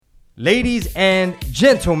Ladies and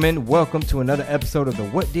gentlemen, welcome to another episode of the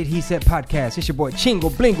What Did He Said podcast. It's your boy Chingo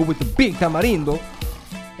Blingo with the big tamarindo.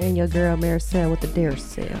 And your girl Maricel with the dare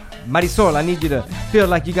cell. Marisol, I need you to feel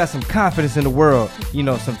like you got some confidence in the world,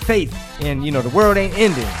 some faith, and the world ain't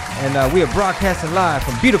ending. And we are broadcasting live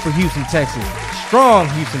from beautiful Houston, Texas. Strong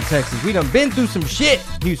Houston, Texas. We done been through some shit,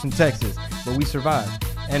 Houston, Texas, but we survived.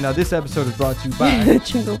 And this episode is brought to you by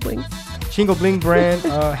Chingo Bling. Chingo Bling brand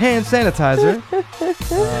hand sanitizer.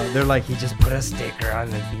 They're like, he just put a sticker on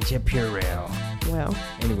the pinche Purell. Well,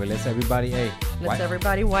 anyway, let's everybody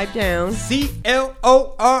wipe down.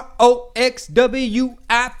 CLOROXWIPE.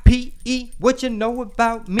 What you know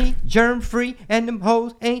about me? Germ free, and them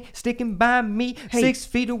hoes ain't sticking by me. Hey. 6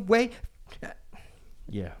 feet away.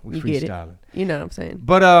 Yeah, we You get it. freestyling. You know what I'm saying.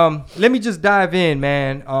 But let me just dive in,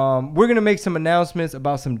 man. We're gonna make some announcements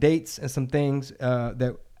about some dates and some things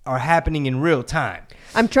that are happening in real time.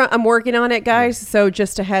 I'm working on it, guys. So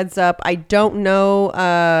just a heads up. I don't know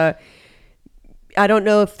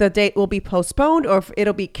if the date will be postponed or if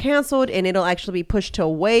it'll be canceled and it'll actually be pushed to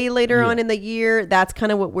way later on in the year. That's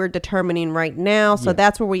kind of what we're determining right now. So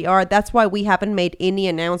that's where we are. That's why we haven't made any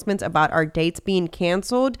announcements about our dates being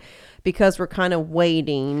canceled, because we're kind of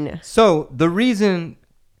waiting. So the reason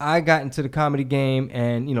I got into the comedy game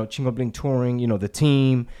and, Chingo Bling touring, the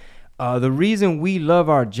team, the reason we love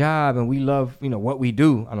our job and we love, what we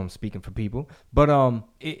do, I know I'm speaking for people, but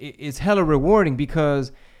it's hella rewarding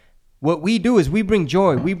because what we do is we bring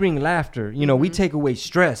joy, we bring laughter, we take away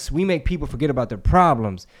stress, we make people forget about their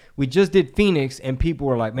problems. We just did Phoenix and people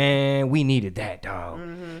were like, man, we needed that, dog.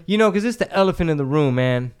 Because it's the elephant in the room,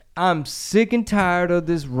 man. I'm sick and tired of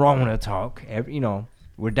this Rona talk.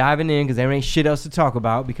 We're diving in because there ain't shit else to talk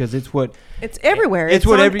about because it's everywhere. It's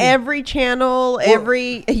on every channel,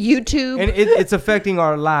 every YouTube. And it's affecting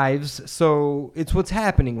our lives. So it's what's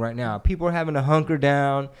happening right now. People are having to hunker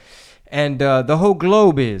down. And the whole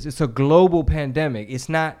globe it's a global pandemic. It's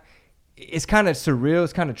kind of surreal.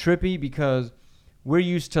 It's kind of trippy because we're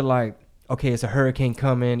used to like, okay, it's a hurricane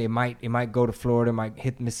coming. It might go to Florida, it might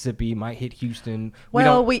hit Mississippi, it might hit Houston.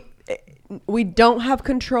 Well, we don't have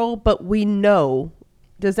control, but we know.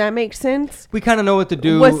 Does that make sense? We kind of know what to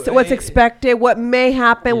do. What's expected, what may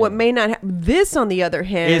happen, what may not happen. This, on the other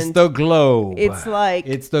hand, it's the globe. It's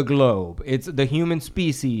the globe. It's the human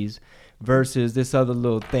species versus this other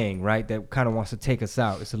little thing, right? That kind of wants to take us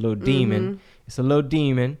out. It's a little demon. It's a little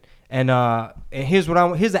demon. And here's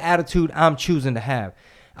the attitude I'm choosing to have.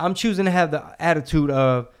 I'm choosing to have the attitude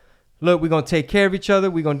of, look, we're going to take care of each other.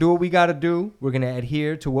 We're going to do what we got to do. We're going to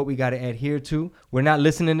adhere to what we got to adhere to. We're not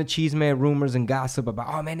listening to cheeseman rumors and gossip about,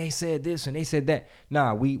 oh, man, they said this and they said that.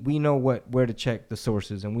 Nah, we know where to check the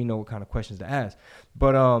sources and we know what kind of questions to ask.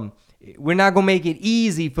 But we're not going to make it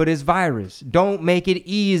easy for this virus. Don't make it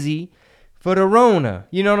easy for the Rona.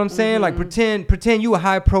 You know what I'm saying? Like pretend you a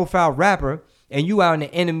high-profile rapper and you out in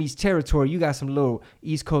the enemy's territory. You got some little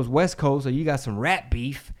East Coast, West Coast, or you got some rap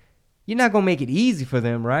beef. You're not going to make it easy for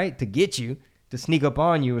them, right? To get you, to sneak up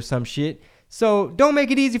on you or some shit. So don't make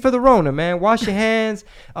it easy for the Rona, man. Wash your hands.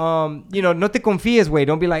 No te confíes, güey.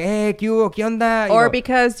 Don't be like, hey, ¿qué onda? Or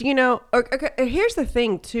because, here's the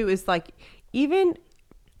thing, too, is like, even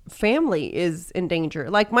family is in danger.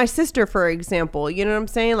 Like my sister, for example, you know what I'm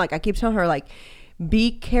saying? Like I keep telling her, like,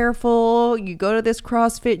 be careful. You go to this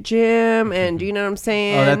CrossFit gym and you know what I'm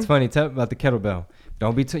saying? Oh, that's funny. Tell about the kettlebell.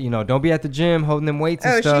 Don't be don't be at the gym holding them weights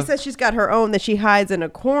and stuff. She says she's got her own that she hides in a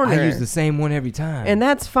corner. I use the same one every time. And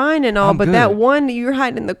that's fine and all, but good. That one you're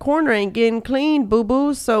hiding in the corner ain't getting clean,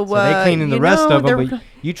 boo-boo. So they cleaning the rest of them, but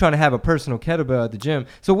you trying to have a personal kettlebell at the gym.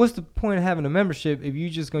 So what's the point of having a membership if you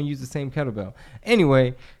just going to use the same kettlebell?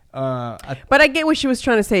 Anyway, but I get what she was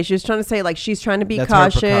trying to say. She was trying to say, like, she's trying to be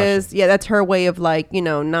cautious. Yeah, that's her way of, like,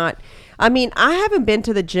 not. I mean, I haven't been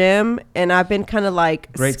to the gym, and I've been kind of like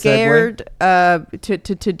scared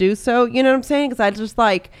to do so. You know what I'm saying? Because I just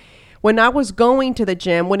like when I was going to the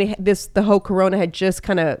gym when the whole Corona had just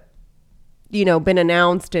kind of been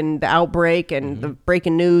announced and the outbreak and the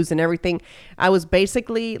breaking news and everything. I was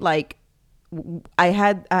basically like.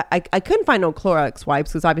 I couldn't find no Clorox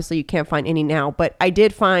wipes because obviously you can't find any now, but I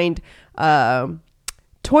did find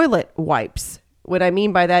toilet wipes. What I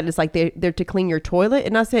mean by that is like they're to clean your toilet.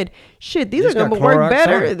 And I said, shit, these are going to work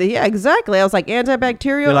better. Yeah, exactly. I was like,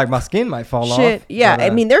 antibacterial. You're like, my skin might fall off. Yeah. But, I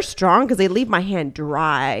mean, they're strong because they leave my hand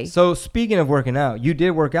dry. So speaking of working out, you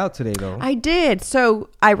did work out today, though. I did. So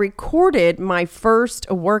I recorded my first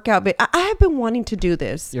workout video. I have been wanting to do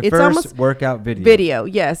this. It's first workout video.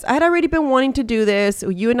 Yes. I had already been wanting to do this.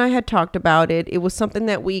 You and I had talked about it. It was something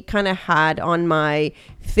that we kind of had on my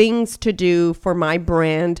things to do for my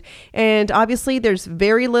brand. And obviously there's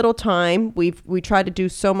very little time. We try to do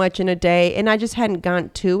so much in a day, and I just hadn't gotten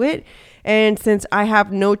to it. And since I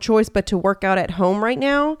have no choice but to work out at home right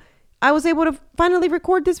now, I was able to finally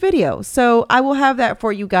record this video. So I will have that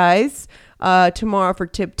for you guys tomorrow for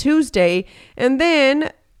Tip Tuesday. And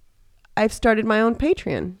then I've started my own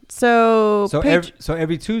Patreon. So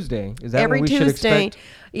every Tuesday, is that every what we Tuesday, should expect?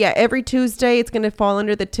 Yeah, every Tuesday it's going to fall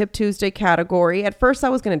under the Tip Tuesday category. At first I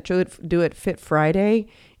was going to do it Fit Friday,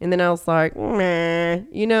 and then I was like, meh,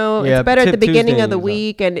 it's better at the beginning Tuesday of the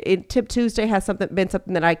week. And Tip Tuesday has been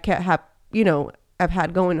something that I have, I've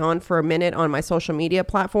had going on for a minute on my social media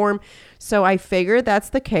platform. So I figured that's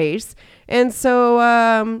the case. And so,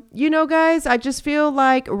 guys, I just feel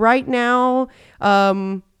like right now,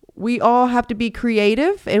 we all have to be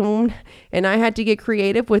creative, and I had to get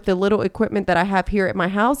creative with the little equipment that I have here at my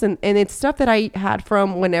house. And it's stuff that I had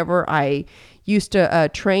from whenever I used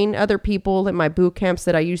to train other people in my boot camps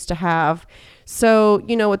that I used to have. So,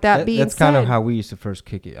 with that being said, that's kind of how we used to first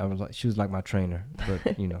kick it. She was like my trainer,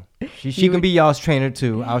 but she can be y'all's trainer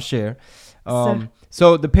too. I'll share.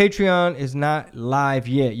 So the Patreon is not live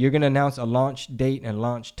yet. You're going to announce a launch date and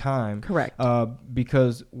launch time. Correct.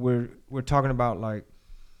 Because we're talking about, like,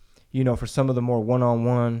 for some of the more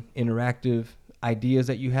one-on-one interactive ideas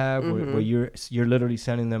that you have, where you're literally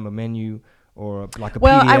sending them a menu or like a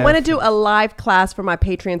PDF. I want to do a live class for my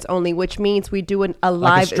Patreons only, which means we do a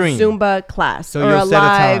live Zumba class, so or a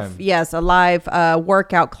live, a live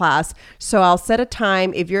workout class. So I'll set a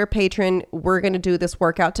time. If you're a patron, we're going to do this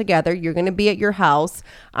workout together. You're going to be at your house.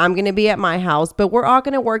 I'm going to be at my house, but we're all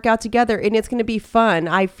going to work out together, and it's going to be fun.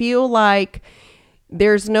 I feel like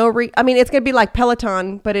there's no it's going to be like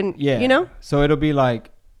Peloton, but So it'll be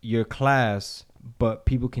like your class, but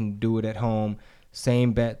people can do it at home.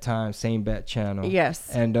 Same bet time, same bet channel. Yes.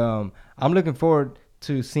 And I'm looking forward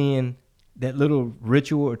to seeing that little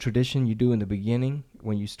ritual or tradition you do in the beginning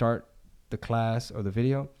when you start the class or the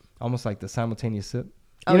video, almost like the simultaneous sip.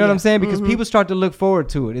 You know what I'm saying? Because people start to look forward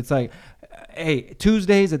to it. It's like, hey,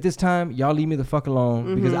 Tuesdays at this time, y'all leave me the fuck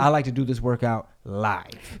alone because I like to do this workout live.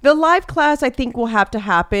 The live class, I think, will have to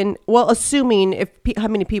happen. Well, assuming how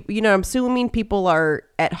many people, assuming people are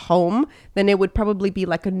at home, then it would probably be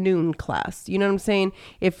like a noon class. You know what I'm saying?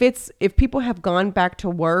 If people have gone back to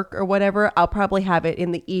work or whatever, I'll probably have it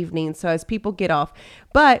in the evening. So as people get off,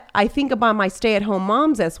 but I think about my stay-at-home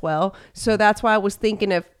moms as well. So that's why I was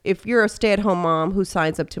thinking if you're a stay-at-home mom who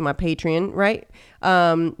signs up to my Patreon, right?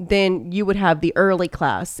 Then you would have the early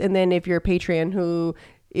class. And then if you're a Patreon who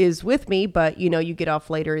is with me, but you get off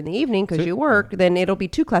later in the evening because you work, then it'll be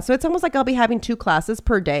 2 classes. So it's almost like I'll be having 2 classes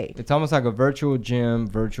per day. It's almost like a virtual gym,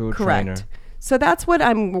 virtual trainer. So that's what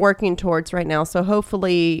I'm working towards right now. So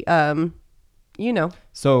hopefully, So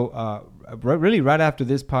really right after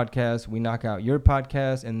this podcast, we knock out your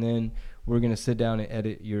podcast, and then we're going to sit down and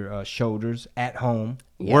edit your shoulders at home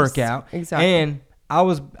workout. Exactly. And I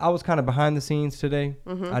was kind of behind the scenes today.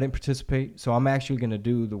 I didn't participate. So I'm actually going to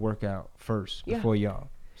do the workout first before y'all.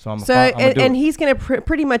 And he's going to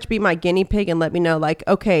pretty much be my guinea pig and let me know, like,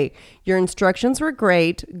 okay, your instructions were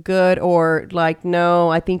great, good, or like, no,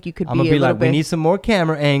 I think you could be a little bit. We need some more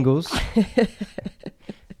camera angles.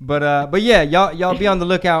 But yeah, y'all be on the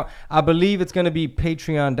lookout. I believe it's going to be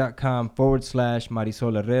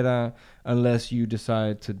patreon.com/Marisol Herrera, unless you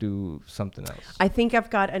decide to do something else. I think I've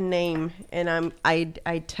got a name, and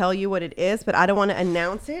I tell you what it is, but I don't want to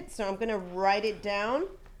announce it, so I'm going to write it down.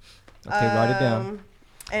 Okay, write it down.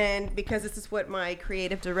 And because this is what my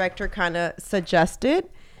creative director kind of suggested.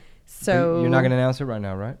 So you're not going to announce it right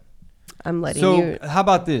now, right? I'm letting you. So how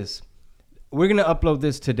about this? We're going to upload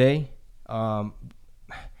this today. Part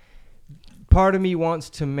of me wants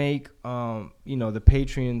to make, the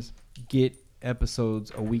Patreons get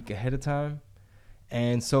episodes a week ahead of time.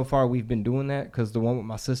 And so far we've been doing that because the one with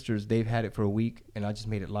my sisters, they've had it for a week, and I just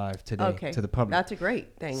made it live today to the public. That's a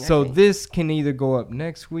great thing. So this can either go up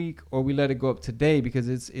next week or we let it go up today because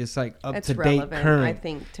it's like up to date, current. I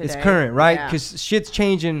think today. It's current, right? Because shit's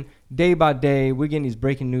changing day by day. We're getting these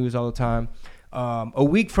breaking news all the time. A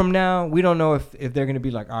week from now, we don't know if they're going to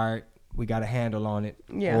be like, all right, we got a handle on it.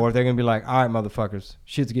 Yeah. Or if they're going to be like, all right, motherfuckers,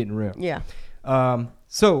 shit's getting real. Yeah.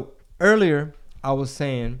 So earlier I was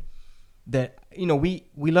saying that, we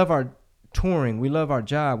love our touring. We love our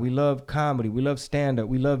job. We love comedy. We love stand-up.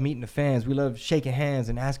 We love meeting the fans. We love shaking hands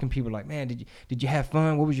and asking people like, man, did you have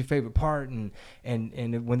fun? What was your favorite part? And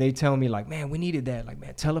when they tell me like, man, we needed that, like,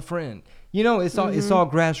 man, tell a friend. It's all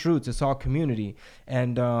grassroots. It's all community.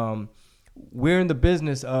 And we're in the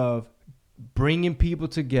business of bringing people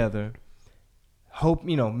together, hope,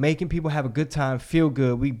 making people have a good time, feel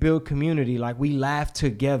good. We build community, like we laugh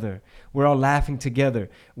together. We're all laughing together.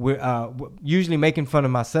 We're usually making fun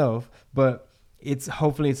of myself, but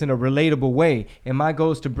hopefully it's in a relatable way. And my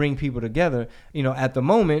goal is to bring people together, at the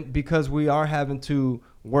moment, because we are having to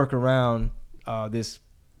work around this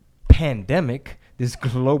pandemic, this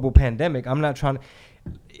global pandemic. I'm not trying to,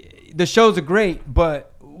 the shows are great, but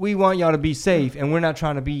we want y'all to be safe, and we're not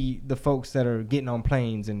trying to be the folks that are getting on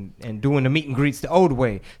planes and doing the meet and greets the old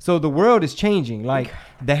way. So the world is changing. Like,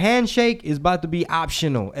 the handshake is about to be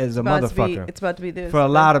optional as a motherfucker. It's about to be this. For a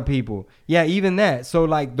lot of people. Yeah, even that. So,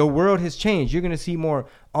 like, the world has changed. You're going to see more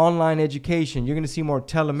online education. You're going to see more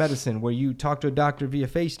telemedicine where you talk to a doctor via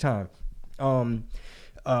FaceTime.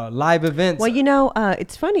 Live events. Well,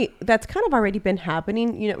 it's funny. That's kind of already been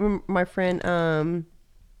happening. My friend...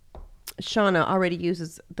 Shauna already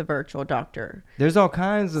uses the virtual doctor. There's all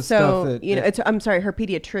kinds of stuff that I'm sorry, her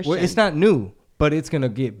pediatrician. Well, it's not new, but it's gonna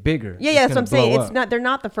get bigger. Yeah, that's what I'm saying. It's not. They're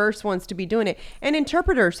not the first ones to be doing it, and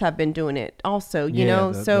interpreters have been doing it also.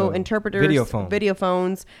 Interpreters, video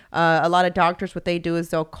phones. A lot of doctors, what they do is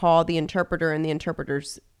they'll call the interpreter, and the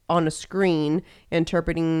interpreter's on a screen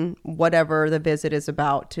interpreting whatever the visit is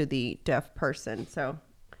about to the deaf person. So,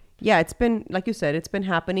 yeah, it's been, like you said, it's been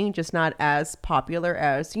happening, just not as popular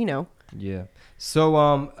as Yeah.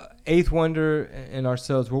 So, Eighth Wonder and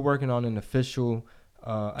ourselves, we're working on an official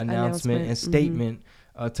announcement and statement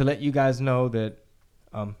to let you guys know that,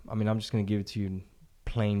 I'm just going to give it to you in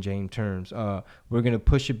plain Jane terms. We're going to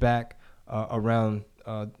push it back around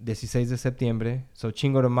 16 de septiembre. So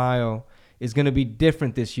Cinco de Mayo is going to be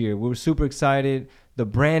different this year. We were super excited. The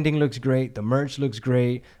branding looks great. The merch looks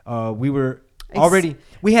great.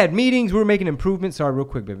 We had meetings. We were making improvements. Sorry, real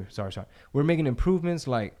quick, baby. Sorry. We're making improvements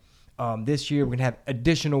like, this year we're gonna have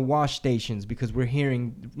additional wash stations because we're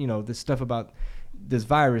hearing, this stuff about this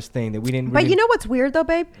virus thing that we didn't. But you know what's weird though,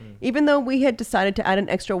 babe? Even though we had decided to add an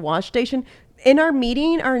extra wash station in our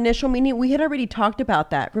initial meeting, we had already talked about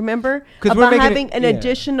that. Remember about having an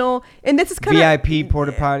additional, and this is kind of VIP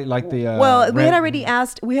porta potty, like the.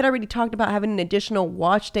 We had already talked about having an additional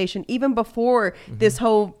wash station even before this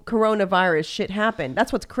whole coronavirus shit happened.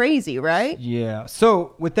 That's what's crazy, right? Yeah.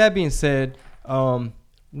 So with that being said,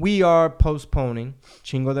 we are postponing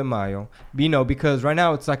Cinco de Mayo, because right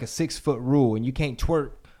now it's like a 6-foot rule and you can't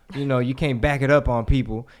twerk, you can't back it up on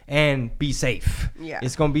people and be safe. Yeah.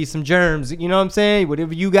 It's going to be some germs, you know what I'm saying?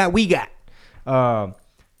 Whatever you got, we got.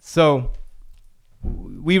 So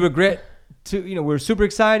we regret we're super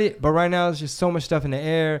excited, but right now it's just so much stuff in the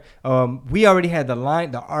air. We already had the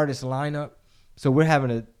artist lineup. So we're having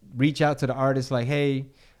to reach out to the artists like, hey,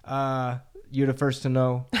 you're the first to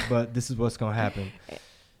know, but this is what's going to happen.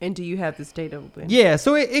 And do you have this date open? Yeah,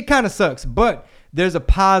 so it kind of sucks, but there's a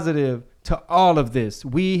positive to all of this.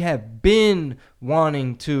 We have been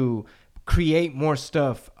wanting to create more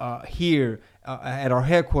stuff here at our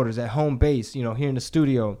headquarters, at home base, here in the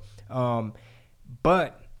studio.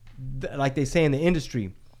 But like they say in the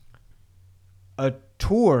industry, a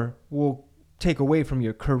tour will take away from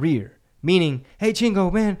your career. Meaning, hey,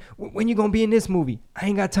 Chingo, man, when you going to be in this movie? I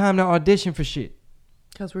ain't got time to audition for shit.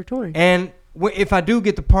 Because we're touring. And if I do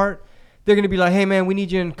get the part, they're going to be like, hey, man, we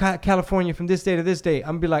need you in California from this day to this day. I'm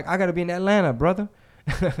going to be like, I got to be in Atlanta, brother.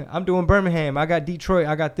 I'm doing Birmingham. I got Detroit.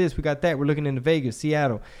 I got this. We got that. We're looking into Vegas,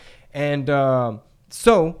 Seattle. And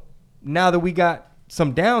so now that we got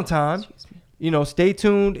some downtime, stay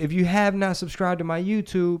tuned. If you have not subscribed to my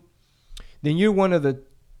YouTube, then you're one of the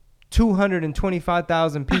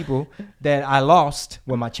 225,000 people that I lost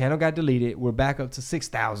when my channel got deleted. We're back up to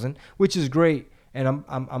 6,000, which is great. And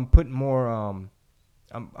I'm putting more,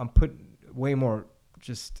 I'm putting way more,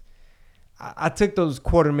 just, I took those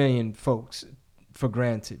 250,000 folks for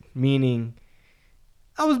granted, meaning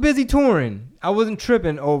I was busy touring. I wasn't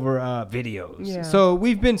tripping over videos. Yeah. So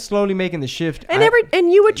we've been slowly making the shift.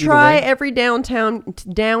 And you would try every downtime,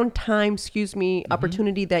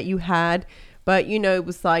 opportunity that you had. But, it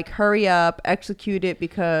was like, hurry up, execute it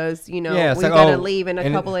because, we got to leave in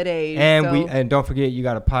a couple of days. And don't forget, you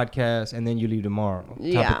got a podcast and then you leave tomorrow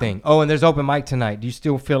type of thing. Oh, and there's open mic tonight. Do you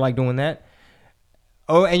still feel like doing that?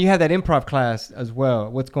 Oh, and you have that improv class as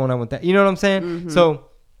well. What's going on with that? You know what I'm saying? Mm-hmm. So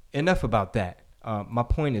enough about that. My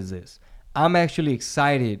point is this. I'm actually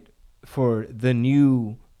excited for the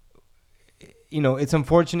new... it's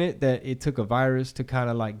unfortunate that it took a virus to kind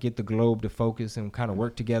of like get the globe to focus and kind of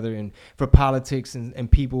work together, and for politics and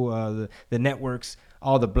people, the networks,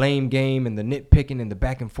 all the blame game and the nitpicking and the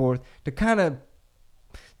back and forth to kind of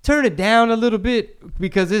turn it down a little bit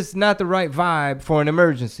because it's not the right vibe for an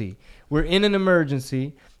emergency. We're in an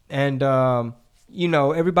emergency and,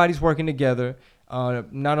 everybody's working together.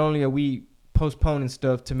 Not only are we postponing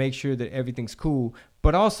stuff to make sure that everything's cool.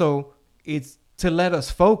 But also, it's to let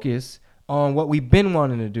us focus on what we've been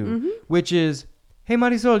wanting to do, which is, hey,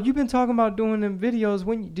 Marisol, you've been talking about doing them videos.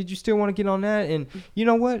 When did you still want to get on that? And you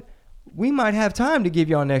know what? We might have time to give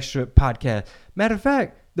y'all an extra podcast. Matter of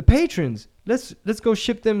fact, the patrons, let's go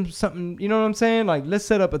ship them something. You know what I'm saying? Like, let's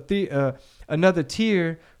set up another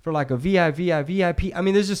tier for like a VIP. I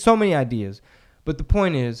mean, there's just so many ideas. But the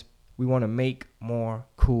point is, we want to make more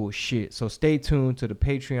cool shit. So stay tuned to the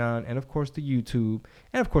Patreon and, of course, the YouTube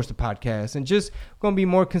and, of course, the podcast. And just going to be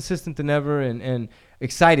more consistent than ever and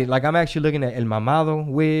excited. Like, I'm actually looking at El Mamado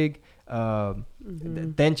wig.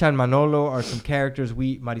 Tencha and Manolo are some characters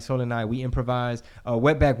Marisol and we improvised.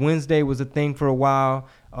 Wetback Wednesday was a thing for a while.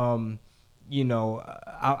 You know,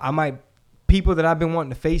 I might, people that I've been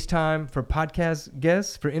wanting to FaceTime for podcast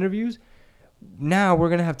guests, for interviews, now we're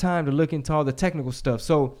going to have time to look into all the technical stuff.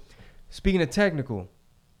 So, speaking of technical,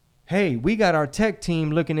 hey, we got our tech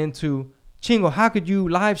team looking into, Chingo, how could you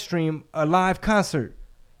live stream a live concert?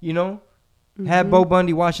 You know? Have Bo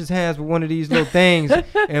Bundy wash his hands with one of these little things,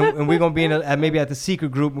 and we're going to be maybe at the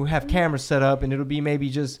secret group. We'll have cameras set up, and it'll be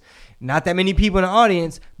maybe just not that many people in the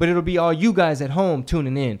audience, but it'll be all you guys at home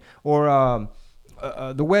tuning in. Or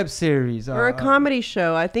the web series. Or a comedy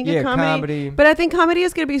show. I think a comedy. But I think comedy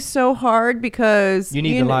is going to be so hard because you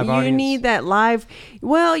need the live audience. You need that live.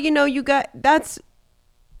 Well, you know, you guys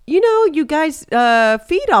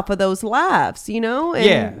feed off of those laughs, you know?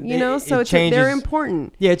 And, so they're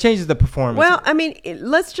important. Yeah, it changes the performance. Well, I mean,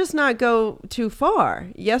 let's just not go too far.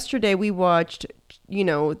 Yesterday we watched, you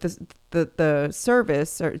know, the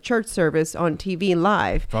service or church service on TV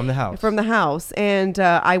live. From the house. And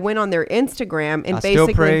I went on their Instagram and basically still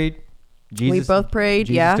prayed. Jesus, we both prayed.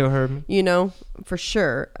 Jesus still heard me. You know, for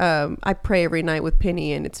sure. I pray every night with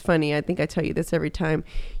Penny, and it's funny. I think I tell you this every time.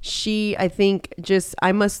 I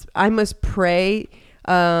must pray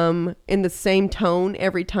in the same tone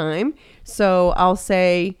every time. So I'll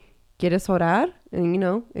say, ¿Quieres orar? And, you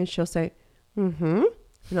know, and she'll say, mm-hmm.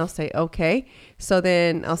 And I'll say, okay. So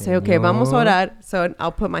then I'll say, okay, vamos a orar. So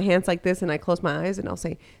I'll put my hands like this, and I close my eyes, and I'll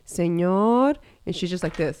say, Señor. And she's just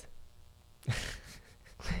like this.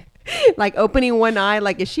 Like opening one eye,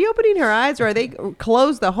 like, is she opening her eyes or are they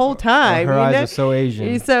closed the whole time? Her eyes are so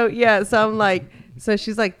Asian. So I'm like, so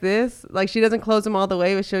she's like this, like she doesn't close them all the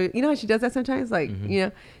way, but you know how she does that sometimes, like, you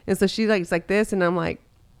know, and so she's like, it's like this, and I'm like,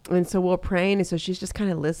 and so we're praying, and so she's just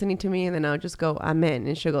kind of listening to me, and then I'll just go, amen,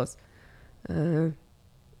 and she goes,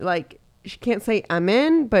 like, she can't say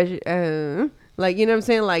amen, but like, you know what I'm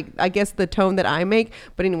saying? Like, I guess the tone that I make.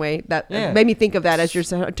 But anyway, that made me think of that as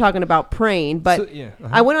you're talking about praying. But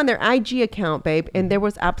I went on their IG account, babe, and there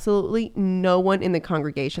was absolutely no one in the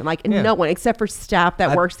congregation. Like, no one except for staff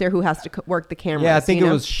that works there who has to work the cameras. Yeah, I think it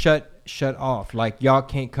was shut off. Like, y'all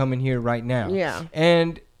can't come in here right now. Yeah.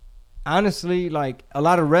 And honestly, like, a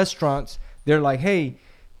lot of restaurants, they're like, hey,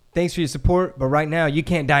 thanks for your support, but right now you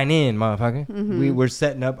can't dine in, motherfucker. We're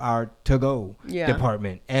setting up our to-go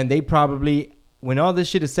department. And they probably, when all this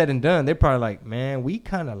shit is said and done, they're probably like, man, we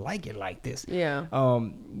kind of like it like this. Yeah.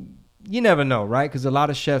 You never know, right? Because a lot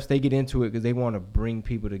of chefs, they get into it because they want to bring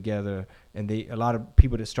people together. And a lot of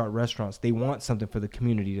people that start restaurants, they want something for the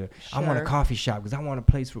community. I want a coffee shop because I want a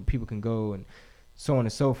place where people can go and so on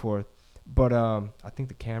and so forth. But I think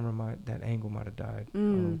the camera that angle might have died. I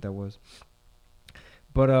don't know what that was.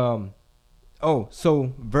 But,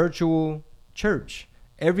 so virtual church.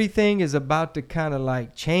 Everything is about to kind of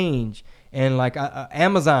like change. And like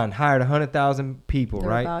Amazon hired 100,000 people, They're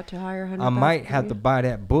right? about to hire 100,000. I might have to buy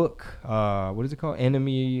that book. What is it called?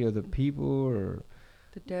 Enemy of the People, or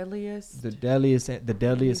the deadliest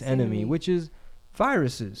enemy, which is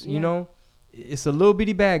viruses. Yeah. You know, it's a little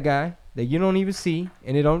bitty bad guy that you don't even see,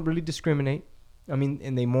 and they don't really discriminate. I mean,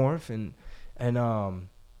 and they morph, and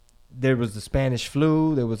there was the Spanish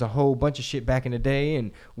flu. There was a whole bunch of shit back in the day,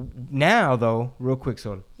 and now though, real quick,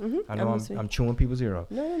 so I know I'm chewing people's ear off.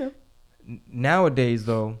 No. Nowadays,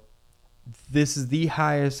 though, this is the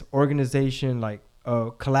highest organization, like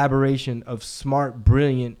collaboration of smart,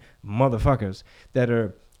 brilliant motherfuckers that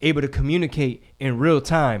are able to communicate in real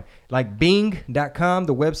time. Like Bing.com,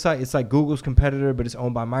 the website, it's like Google's competitor, but it's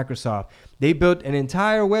owned by Microsoft. They built an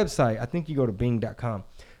entire website. I think you go to Bing.com,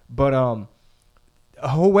 but a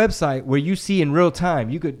whole website where you see in real time.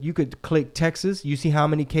 You could click Texas. You see how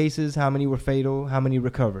many cases, how many were fatal, how many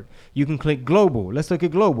recovered. You can click global. Let's look at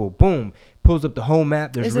global. Boom. Pulls up the whole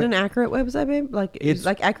map. Is it an accurate website, babe? Like, it's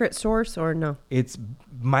like accurate source or no? It's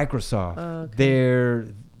Microsoft.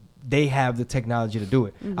 Okay. They have the technology to do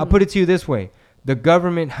it. I'll put it to you this way. The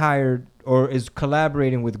government hired or is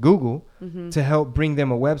collaborating with Google to help bring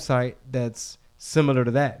them a website that's similar to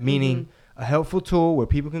that, meaning a helpful tool where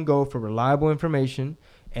people can go for reliable information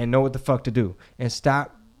and know what the fuck to do, and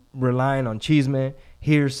stop relying on cheeseman,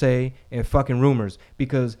 hearsay, and fucking rumors.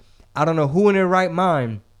 Because I don't know who in their right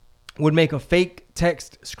mind would make a fake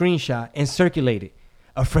text screenshot and circulate it.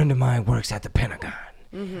 A friend of mine works at the Pentagon.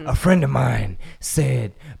 Mm-hmm. A friend of mine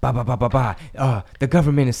said, the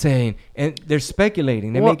government is saying, and they're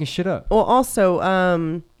speculating. They're making shit up. Well, also,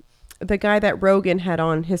 the guy that Rogan had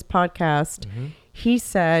on his podcast, he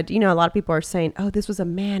said, a lot of people are saying, oh, this was a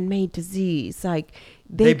man-made disease. Like,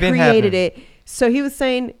 they created it. So he was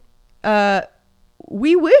saying,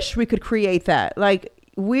 we wish we could create that. Like,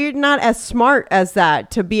 we're not as smart as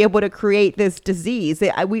that to be able to create this disease.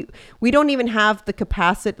 We don't even have the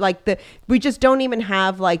capacity, we just don't even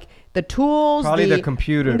have like the tools, probably the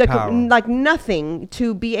computer power, like nothing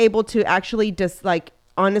to be able to actually just like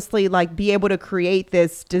honestly like be able to create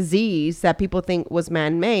this disease that people think was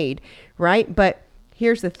man-made, right? But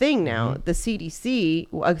here's the thing now, the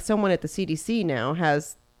CDC, someone at the CDC now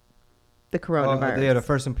has the coronavirus. They are the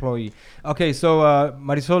first employee. Okay, so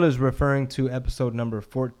Marisol is referring to episode number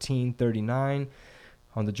 1439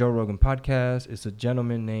 on the Joe Rogan podcast. It's a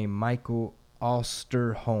gentleman named Michael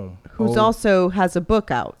Osterholm, who's also has a book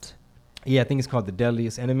out. Yeah, I think it's called The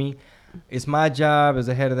Deadliest Enemy. It's my job as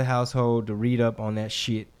a head of the household to read up on that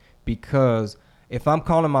shit, because if I'm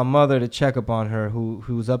calling my mother to check up on her,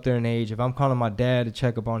 who's up there in age, if I'm calling my dad to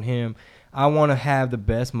check up on him, I want to have the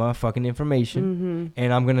best motherfucking information,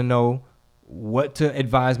 and I'm going to know what to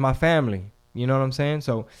advise my family. You know what I'm saying?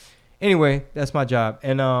 So anyway, that's my job.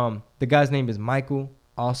 And the guy's name is Michael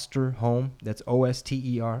Osterholm. That's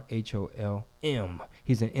Osterholm.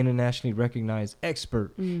 He's an internationally recognized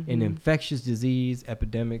expert in infectious disease,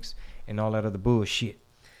 epidemics, and all that other bullshit.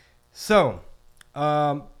 So,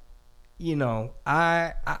 my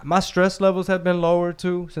stress levels have been lower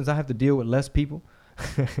too, since I have to deal with less people.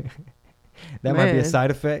 That might be a side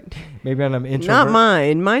effect. Maybe I'm an introvert. Not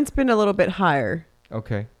mine. Mine's been a little bit higher.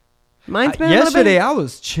 Okay. Mine's been yesterday. I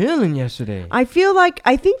was chilling yesterday. I feel like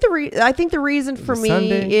I think the reason for me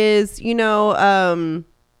Sunday? is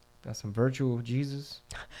got some virtual Jesus.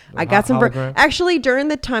 I got some actually during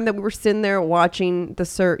the time that we were sitting there watching the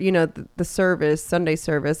service, Sunday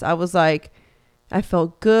service. I was like, I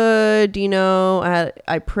felt good,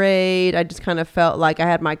 I prayed. I just kind of felt like I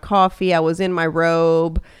had my coffee. I was in my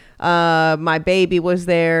robe. My baby was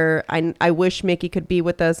there. I wish Mickey could be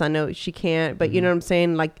with us. I know she can't, but you know what I'm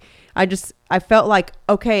saying? Like, I felt like,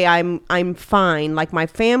 okay, I'm fine. Like, my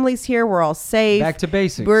family's here. We're all safe. Back to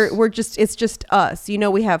basics. It's just us.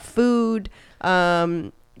 We have food. Yeah.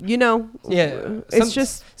 It's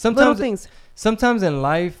just little things. Sometimes in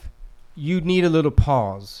life, you need a little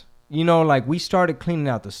pause. Like we started cleaning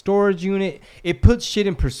out the storage unit. It puts shit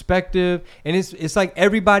in perspective. And it's like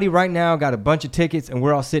everybody right now got a bunch of tickets and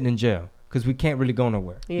we're all sitting in jail because we can't really go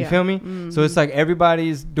nowhere. Yeah. You feel me? Mm-hmm. So it's like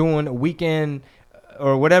everybody's doing a weekend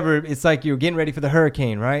or whatever. It's like you're getting ready for the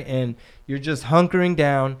hurricane, right? And you're just hunkering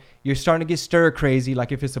down. You're starting to get stir crazy.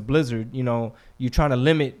 Like if it's a blizzard, you're trying to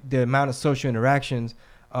limit the amount of social interactions.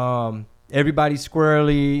 Everybody's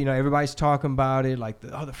squirrely, everybody's talking about it, like the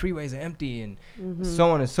freeways are empty and so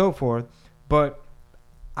on and so forth. But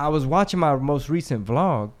I was watching my most recent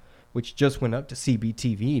vlog, which just went up to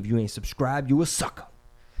CBTV. If you ain't subscribed, you a sucker.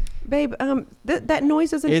 Babe, that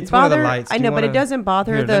noise doesn't bother. I know, but it doesn't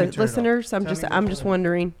bother the listeners. I'm just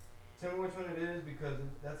wondering. Tell me which one it is, because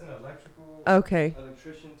that's an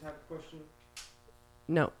electrician type of question.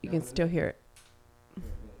 No, you can still hear it.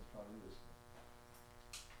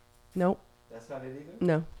 Nope. That's not it either?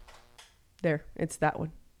 No. There. It's that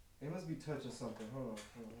one. It must be touching something. Hold on.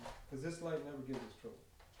 Because this light never gives us trouble.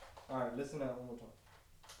 All right. Listen out one more time.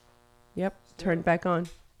 Yep. Turn it back on.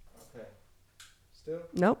 Okay. Still?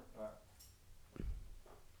 Nope. All right.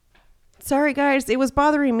 Sorry, guys. It was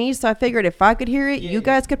bothering me, so I figured if I could hear it, you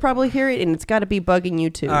guys could probably hear it, and it's got to be bugging you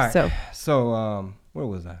too. All right. So, where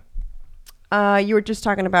was I? You were just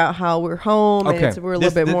talking about how we're home and we're a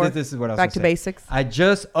little bit more this is what I was back to basics. I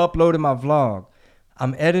just uploaded my vlog.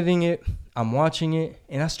 I'm editing it. I'm watching it.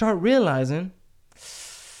 And I start realizing,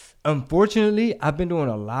 unfortunately, I've been doing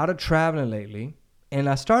a lot of traveling lately. And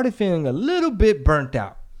I started feeling a little bit burnt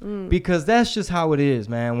out. Because that's just how it is,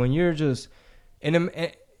 man. When you're just... And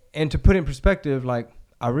to put it in perspective, like,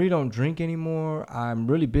 I really don't drink anymore. I'm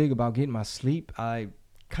really big about getting my sleep. I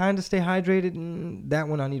kind of stay hydrated. That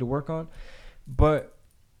one I need to work on. But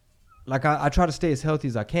like I try to stay as healthy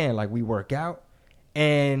as I can. Like we work out,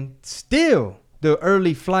 and still the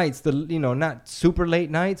early flights, not super late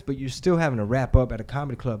nights, but you're still having to wrap up at a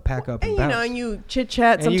comedy club, pack up and bounce. And you chit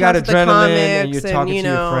chat sometimes you got with the adrenaline comics and you're talking to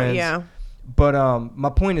your friends. Yeah. But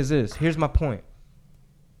my point is this. Here's my point.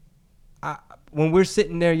 I when we're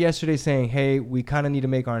sitting there yesterday saying, hey, we kind of need to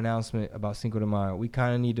make our announcement about Cinco de Mayo. We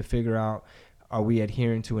kind of need to figure out, are we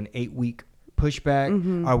adhering to an 8-week pushback?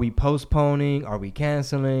 Mm-hmm. Are we postponing? Are we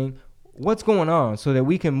canceling? What's going on so that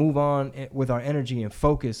we can move on with our energy and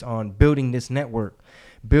focus on building this network,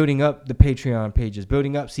 building up the Patreon pages,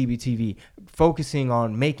 building up CBTV, focusing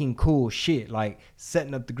on making cool shit like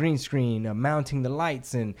setting up the green screen, mounting the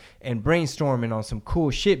lights and brainstorming on some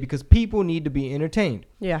cool shit because people need to be entertained.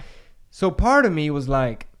 Yeah. So part of me was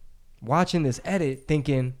like watching this edit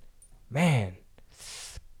thinking, man,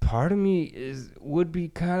 part of me would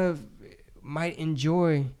be might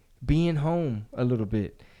enjoy being home a little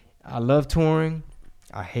bit. I love touring.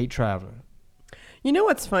 I hate traveling. You know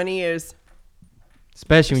what's funny is,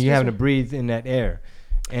 especially when you're having to breathe in that air.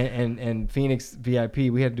 And Phoenix VIP,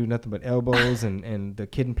 we had to do nothing but elbows and the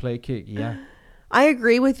kid and play kick. Yeah. I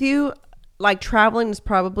agree with you. Like, traveling is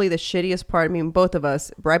probably the shittiest part. I mean, both of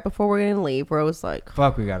us, right before we're going to leave, where I was like,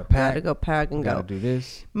 fuck, we got to pack. Got to go pack and go. Got to do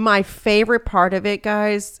this. My favorite part of it,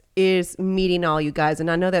 guys, is meeting all you guys. And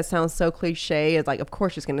I know that sounds so cliche. It's like, of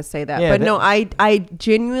course she's going to say that. Yeah, but no, I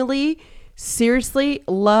genuinely, seriously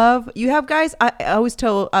love, you have guys, I always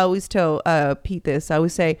tell Pete this. I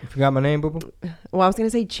always say, you forgot my name, boo-boo? Well, I was going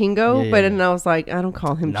to say Chingo, but then I was like, I don't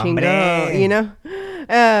call him Chingo, you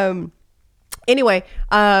know? Anyway,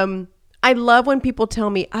 I love when people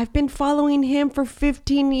tell me, I've been following him for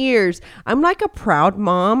 15 years. I'm like a proud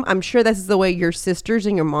mom. I'm sure this is the way your sisters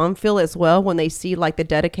and your mom feel as well when they see like the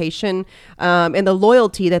dedication and the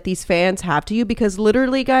loyalty that these fans have to you. Because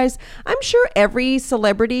literally, guys, I'm sure every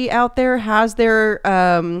celebrity out there has their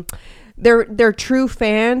true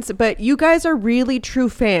fans, but you guys are really true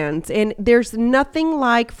fans. And there's nothing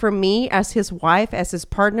like, for me as his wife, as his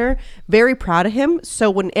partner, very proud of him.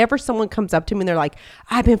 So whenever someone comes up to me and they're like,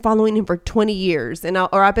 I've been following him for 20 years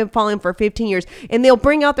or I've been following him for 15 years, and they'll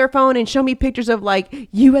bring out their phone and show me pictures of like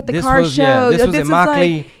you at the car show. Yeah, this was in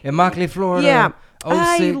Immokalee, Florida. Yeah.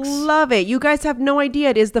 I love it. You guys have no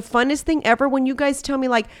idea. It is the funnest thing ever when you guys tell me,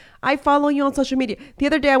 like, I follow you on social media. The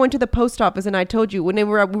other day I went to the post office and I told you we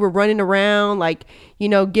were running around, like, you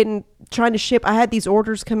know, trying to ship. I had these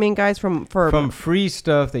orders come in, guys, from free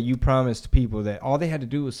stuff that you promised people that all they had to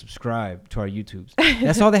do was subscribe to our YouTubes.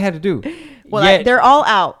 That's all they had to do. Well, they're all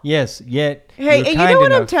out. Yes. Yet. Hey, and you know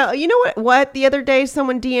what I'm telling you? Know what? The other day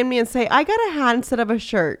someone DM'd me and say, I got a hat instead of a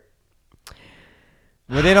shirt.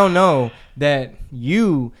 Well, they don't know that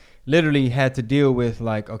you literally had to deal with,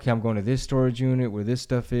 like, okay, I'm going to this storage unit where this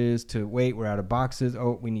stuff is, to wait, we're out of boxes.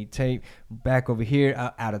 Oh, we need tape. Back over here,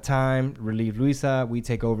 out of time. Relieve Luisa. We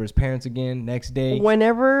take over as parents again next day.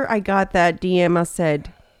 Whenever I got that DM, I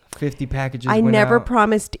said, 50 packages I never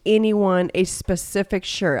promised anyone a specific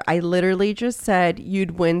shirt. I literally just said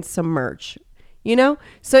you'd win some merch. You know?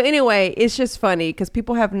 So anyway, it's just funny because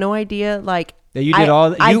people have no idea, like, that you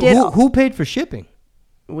did who paid for shipping?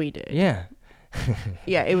 We did. Yeah.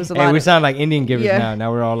 Yeah, it was a lot. We sound like Indian givers now.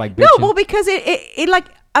 Now we're all like bitching. No, well, because it like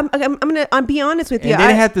I'm gonna be honest with you. They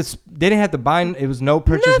didn't have to buy. It was no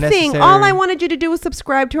purchase necessary. Nothing. All I wanted you to do was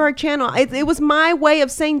subscribe to our channel. It was my way of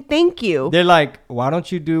saying thank you. They're like, why don't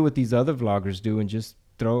you do what these other vloggers do and just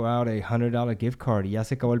throw out a $100 gift card? Ya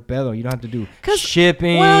se acabó el pedo. You don't have to do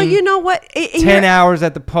shipping. Well, you know what? 10 hours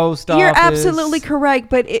at the post office. You're absolutely correct.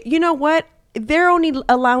 But you know what? They're only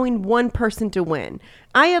allowing one person to win.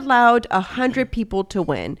 I allowed 100 people to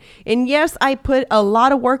win. And yes, I put a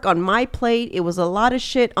lot of work on my plate. It was a lot of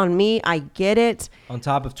shit on me. I get it. On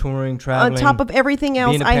top of touring, traveling. On top of everything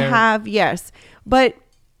else I have, yes. But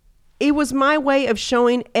it was my way of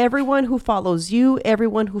showing everyone who follows you,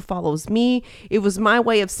 everyone who follows me. It was my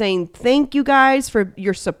way of saying thank you guys for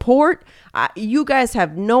your support. You guys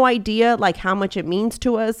have no idea like how much it means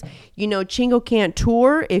to us. You know, Chingo can't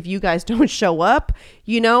tour if you guys don't show up.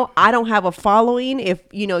 You know, I don't have a following if,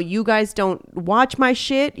 you know, you guys don't watch my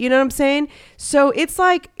shit. You know what I'm saying? So it's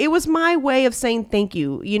like, it was my way of saying thank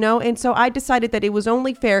you, you know? And so I decided that it was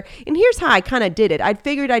only fair. And here's how I kind of did it. I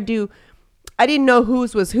figured I didn't know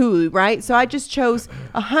whose was who, right? So I just chose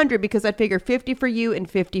 100 because I figured 50 for you and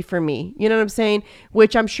 50 for me. You know what I'm saying?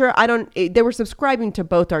 Which I'm sure they were subscribing to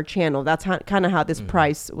both our channel. That's kind of how this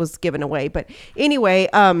price was given away. But anyway,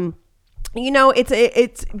 you know,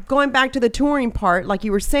 it's going back to the touring part, like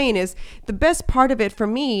you were saying, is the best part of it for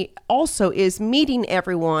me also is meeting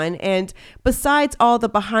everyone. And besides all the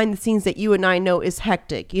behind the scenes that you and I know is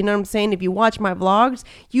hectic, you know what I'm saying? If you watch my vlogs,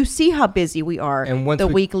 you see how busy we are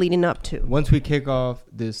week leading up to. Once we kick off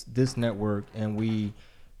this network and we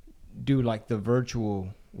do like the virtual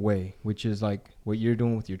way, which is like what you're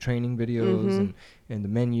doing with your training videos and the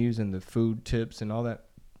menus and the food tips and all that.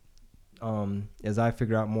 As I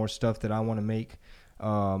figure out more stuff that I want to make,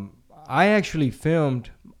 I actually filmed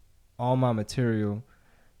all my material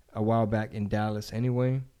a while back in Dallas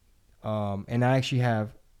anyway. And I actually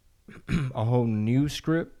have a whole new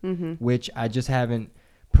script, which I just haven't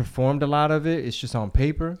performed a lot of it. It's just on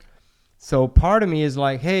paper. So part of me is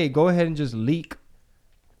like, hey, go ahead and just leak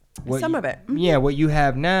some of it. Yeah, what you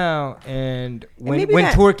have now. And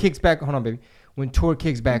when tour kicks back, hold on, baby. When tour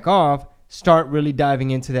kicks back off, start really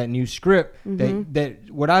diving into that new script. That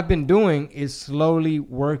what I've been doing is slowly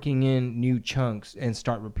working in new chunks and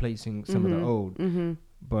start replacing some of the old.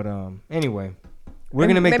 But anyway, we're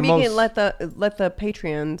gonna make the most. Maybe you can let the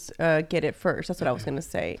Patreons get it first. That's what I was gonna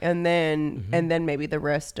say, and then maybe the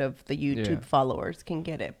rest of the YouTube followers can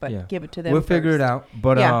get it. But give it to them. We'll figure it out.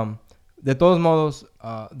 But de todos modos,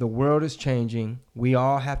 the world is changing. We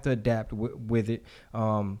all have to adapt with it.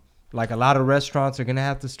 Like a lot of restaurants are going to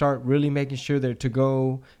have to start really making sure they're to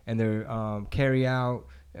go and they're carry out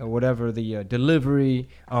or whatever, the delivery.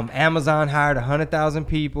 Amazon hired 100,000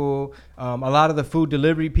 people. A lot of the food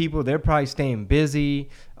delivery people, they're probably staying busy.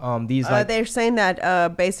 They're saying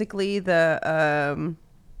that basically the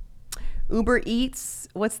Uber Eats,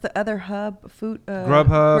 what's the other hub?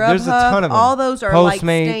 Grubhub. There's a ton of them. All those are Postmates. Like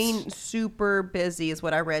staying super busy is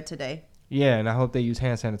what I read today. Yeah, and I hope they use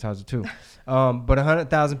hand sanitizer too. But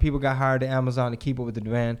 100,000 people got hired at Amazon to keep up with the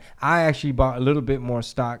demand. I actually bought a little bit more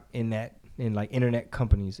stock in like internet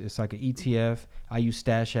companies. It's like an ETF. I use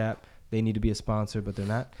Stash App. They need to be a sponsor, but they're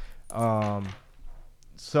not.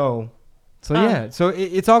 So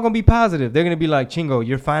it's all gonna be positive. They're gonna be like, Chingo,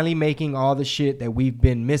 you're finally making all the shit that we've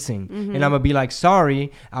been missing, and I'm gonna be like,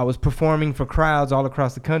 sorry, I was performing for crowds all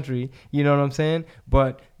across the country. You know what I'm saying?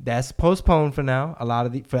 But that's postponed for now.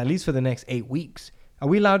 For at least for the next 8 weeks. Are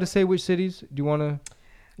we allowed to say which cities? Do you want to?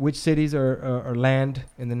 Which cities are land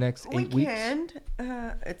in the next 8 weeks? We can.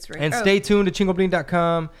 It's right. And stay tuned to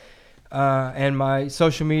chingobling.com and my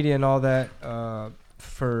social media and all that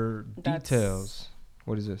for details.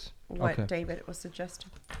 What is this? What David was suggesting.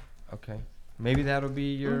 Okay. Maybe that'll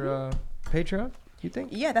be your Patreon, you think?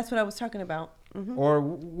 Yeah, that's what I was talking about. Or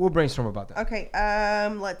we'll brainstorm about that. Okay.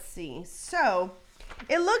 Let's see. So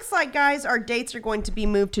it looks like, guys, our dates are going to be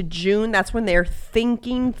moved to June. That's when they're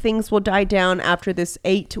thinking things will die down after this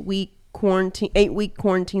 8-week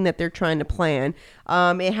quarantine that they're trying to plan.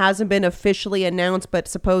 It hasn't been officially announced, but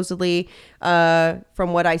supposedly, from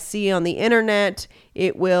what I see on the internet,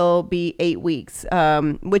 it will be 8 weeks,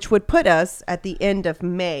 which would put us at the end of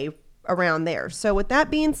May, around there. So with that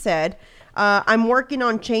being said, I'm working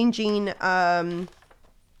on changing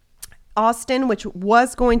Austin, which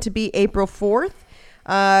was going to be April 4th.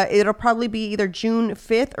 It'll probably be either June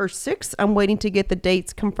 5th or 6th. I'm waiting to get the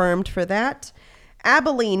dates confirmed for that.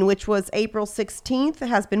 Abilene, which was April 16th,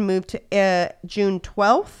 has been moved to June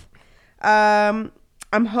 12th. I'm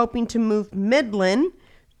hoping to move Midland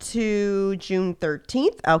to June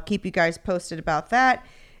 13th. I'll keep you guys posted about that.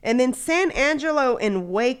 And then San Angelo and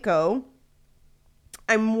Waco,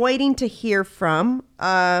 I'm waiting to hear from.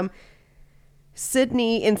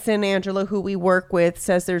 Sydney in San Angelo, who we work with,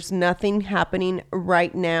 says there's nothing happening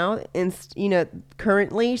right now,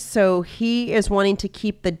 currently. So he is wanting to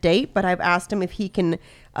keep the date, but I've asked him if he can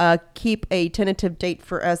keep a tentative date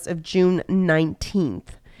for us of June 19th.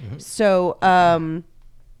 So,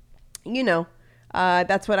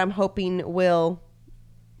 that's what I'm hoping will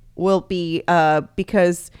be,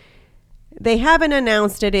 because they haven't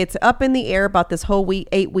announced it. It's up in the air about this whole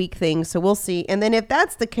 8-week thing. So we'll see. And then if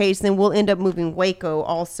that's the case, then we'll end up moving Waco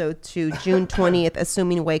also to June 20th,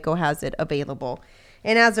 assuming Waco has it available.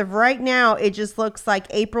 And as of right now, it just looks like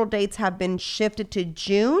April dates have been shifted to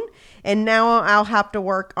June. And now I'll have to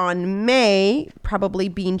work on May, probably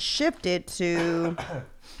being shifted to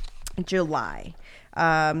July.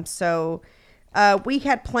 We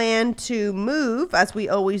had planned to move, as we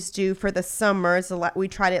always do, for the summer. We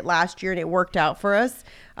tried it last year and it worked out for us.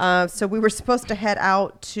 So we were supposed to head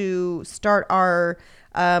out to start our,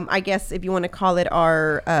 I guess if you want to call it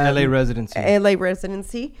our LA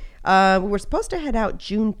residency. We were supposed to head out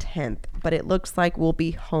June 10th, but it looks like we'll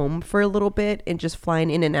be home for a little bit and just flying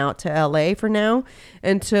in and out to LA for now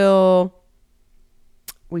until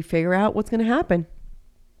we figure out what's going to happen.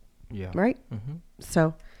 Yeah. Right? Mm-hmm.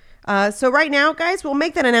 So right now, guys, we'll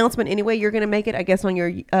make that announcement anyway. You're going to make it, I guess, on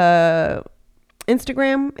your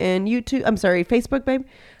Instagram and YouTube. I'm sorry, Facebook, babe.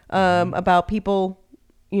 About people,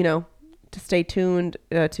 to stay tuned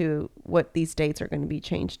to what these dates are going to be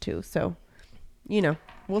changed to. So,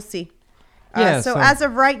 we'll see. So as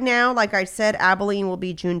of right now, like I said, Abilene will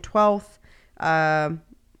be June 12th.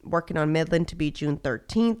 Working on Midland to be June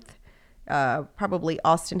 13th. probably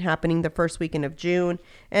Austin happening the first weekend of June,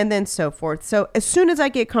 and then so forth. So as soon as I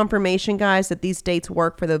get confirmation, guys, that these dates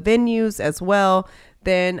work for the venues as well,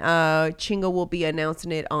 then Chingo will be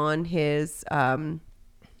announcing it on his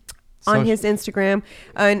Instagram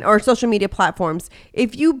or social media platforms.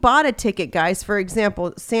 If you bought a ticket, guys, for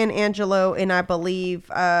example, San Angelo and I believe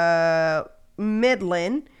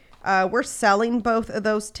Midland, we're selling both of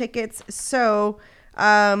those tickets. So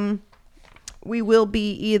we will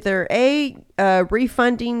be either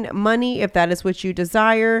refunding money if that is what you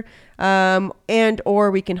desire, and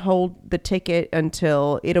or we can hold the ticket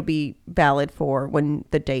until it'll be valid for when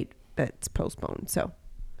the date that's postponed. So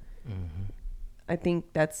I think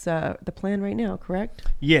that's the plan right now, correct?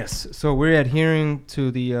 Yes. So we're adhering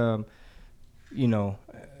to the,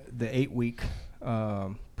 the 8-week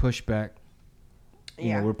pushback.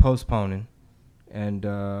 You know, we're postponing. And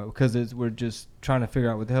because we're just trying to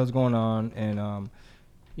figure out what the hell's going on. And,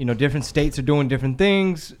 different states are doing different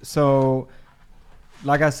things. So,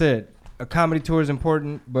 like I said, a comedy tour is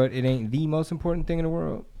important, but it ain't the most important thing in the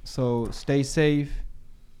world. So stay safe.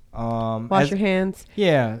 Wash your hands.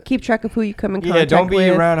 Yeah. Keep track of who you come in contact with. Yeah, don't be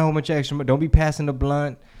around a whole bunch of extra. But don't be passing the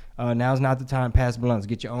blunt. Now's not the time to pass blunts.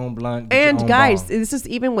 Get your own blunt. And guys, this is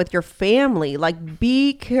even with your family. Like,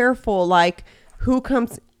 be careful. Like, who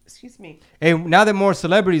comes... Excuse me. And now that more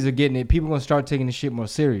celebrities are getting it, people are going to start taking the shit more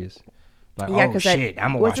serious. Like, oh, shit,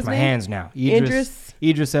 I'm going to wash my hands now.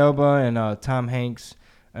 Idris Elba and Tom Hanks.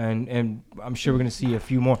 And I'm sure we're going to see a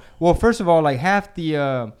few more. Well, first of all, like half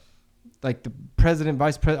the... like the president,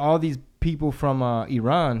 vice president, all these people from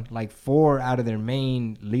Iran, like 4 out of their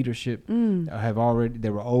main leadership they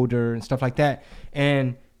were older and stuff like that.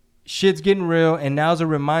 And shit's getting real. And now's a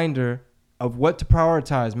reminder of what to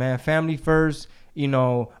prioritize, man. Family first. A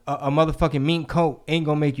motherfucking mink coat ain't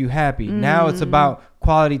gonna make you happy. Now it's about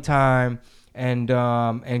quality time and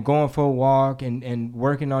going for a walk and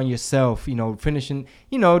working on yourself, finishing,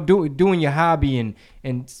 doing your hobby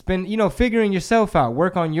and spend, figuring yourself out,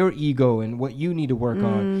 work on your ego and what you need to work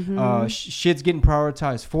on. Shit's getting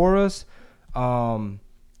prioritized for us. Come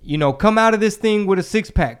out of this thing with a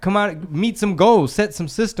 6-pack, come out, meet some goals, set some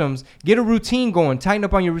systems, get a routine going, tighten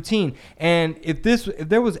up on your routine. And if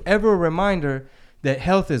there was ever a reminder that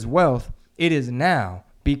health is wealth, it is now,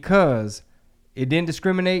 because it didn't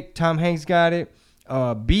discriminate. Tom Hanks got it.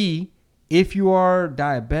 B, if you are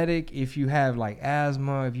diabetic, if you have like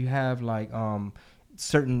asthma, if you have like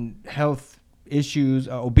certain health issues,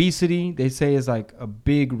 obesity, they say is like a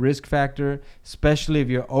big risk factor, especially if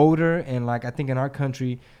you're older. And like, I think in our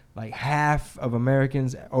country, like half of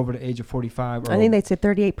Americans over the age of 45. I think they said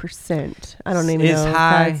 38%. I don't even know. It's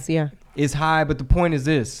high. It's high. But the point is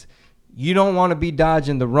this. You don't want to be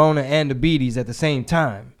dodging the Rona and diabetes at the same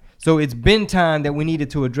time. So it's been time that we needed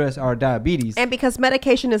to address our diabetes. And because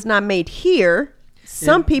medication is not made here,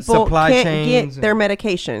 some people can't get their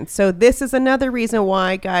medication. So this is another reason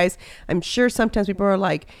why, guys, I'm sure sometimes people are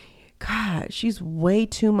like, God, she's way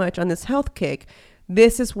too much on this health kick.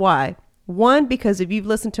 This is why. One, because if you've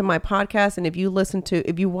listened to my podcast and if you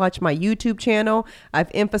watch my YouTube channel,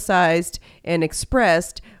 I've emphasized and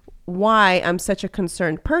expressed why I'm such a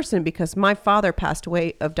concerned person, because my father passed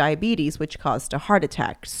away of diabetes, which caused a heart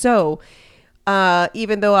attack. So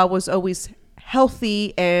even though I was always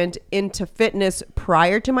healthy and into fitness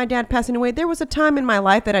prior to my dad passing away, there was a time in my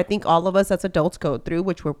life that I think all of us as adults go through,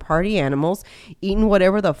 which were party animals, eating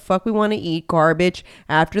whatever the fuck we want to eat, garbage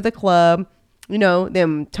after the club,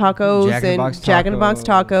 them tacos Jack in the Box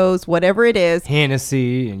tacos, whatever it is.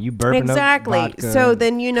 Hennessy, and you burping exactly. up vodka. So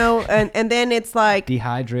then, and then it's like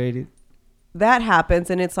dehydrated. That happens,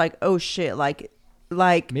 and it's like, oh shit, like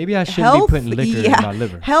maybe I shouldn't be putting liquor in my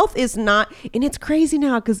liver. Health is not, and it's crazy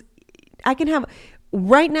now because I can have.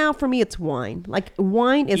 Right now, for me, it's wine. Like,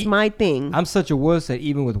 wine is my thing. I'm such a wuss that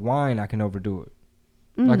even with wine, I can overdo it.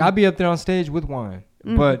 Like, I'll be up there on stage with wine.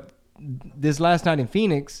 But this last night in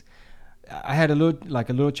Phoenix, I had a little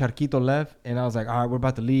charquito left, and I was like, all right, we're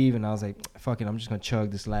about to leave. And I was like, fuck it, I'm just going to chug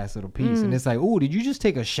this last little piece. And it's like, ooh, did you just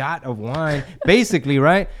take a shot of wine? Basically,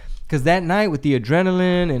 right? Because that night with the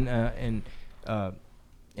adrenaline and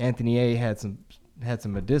Anthony A had some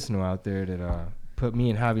medicinal out there that put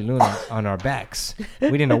me and Javi Luna on our backs.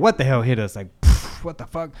 We didn't know what the hell hit us. Like, what the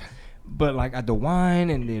fuck? But like at the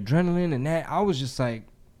wine and the adrenaline and that, I was just like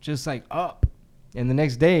up. And the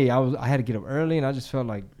next day, I had to get up early, and I just felt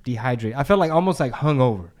like dehydrated. I felt like almost like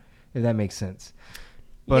hungover, if that makes sense.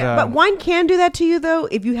 But wine can do that to you, though,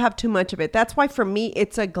 if you have too much of it. That's why, for me,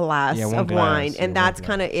 it's a glass of wine, and that's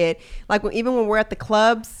kind of it. Like, even when we're at the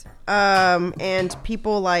clubs, and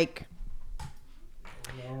people, like,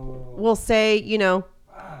 will say,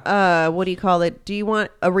 what do you call it? Do you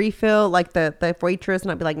want a refill? Like the waitress,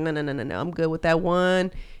 and I'd be like, no, I'm good with that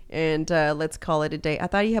one. And let's call it a day. I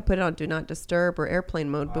thought you had put it on Do Not Disturb or airplane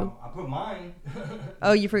mode, boo. I put mine.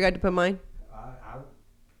 Oh, you forgot to put mine? I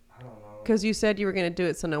don't know. Because you said you were going to do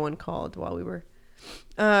it so no one called while we were.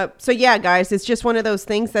 So yeah, guys, it's just one of those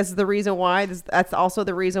things. That's the reason why. That's also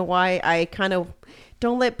the reason why I kind of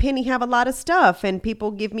don't let Penny have a lot of stuff. And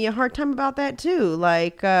people give me a hard time about that too.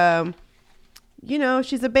 Like, you know,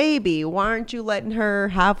 she's a baby. Why aren't you letting her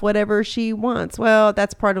have whatever she wants? Well,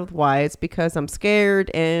 that's part of why. It's because I'm scared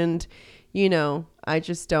and, you know, I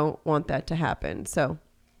just don't want that to happen. So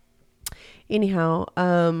anyhow,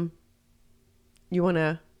 you want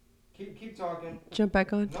to keep talking. Jump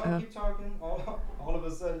back on? No, keep talking. All of a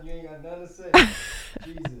sudden you ain't got nothing to say.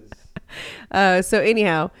 Jesus. So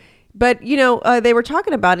anyhow, but, you know, they were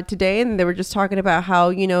talking about it today, and they were just talking about how,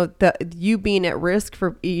 you know, you being at risk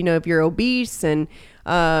for, you know, if you're obese and,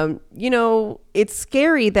 you know, it's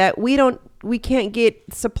scary that we can't get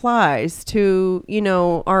supplies to, you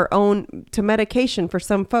know, to medication for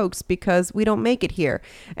some folks because we don't make it here.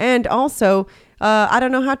 And also, I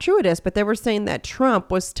don't know how true it is, but they were saying that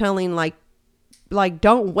Trump was telling like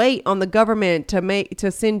don't wait on the government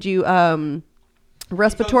to send you,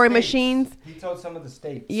 respiratory machines. He told some of the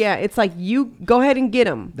states. Yeah, it's like, you go ahead and get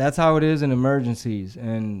them. That's how it is in emergencies,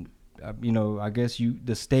 and you know, I guess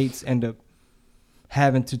the states end up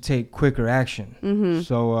having to take quicker action. Mm-hmm.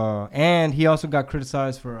 So, and he also got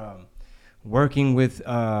criticized for working with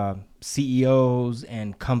CEOs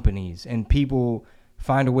and companies, and people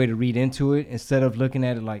find a way to read into it instead of looking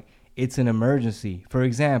at it like it's an emergency. For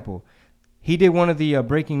example, he did one of the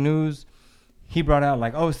breaking news. He brought out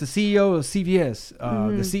like, oh, it's the CEO of CVS,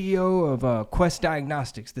 the CEO of Quest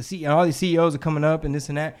Diagnostics. All these CEOs are coming up and this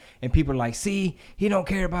and that. And people are like, see, he don't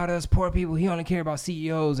care about us poor people. He only care about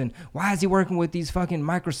CEOs. And why is he working with these fucking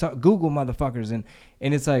Microsoft, Google motherfuckers? And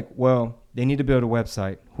it's like, well, they need to build a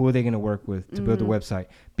website. Who are they going to work with to build the website?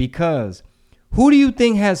 Because who do you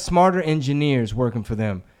think has smarter engineers working for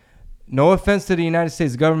them? No offense to the United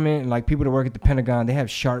States government, like people that work at the Pentagon, they have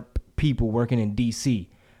sharp people working in D.C.,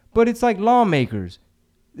 but it's like lawmakers.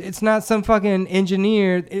 It's not some fucking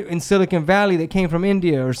engineer in Silicon Valley that came from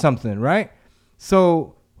India or something, right?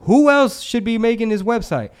 So who else should be making this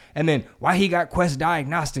website? And then why he got Quest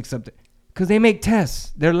Diagnostics up there? Because they make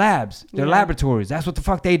tests. They're labs. They're laboratories. That's what the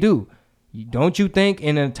fuck they do. Don't you think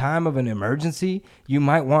in a time of an emergency, you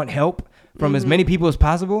might want help from as many people as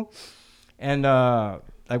possible? And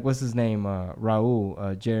like, what's his name?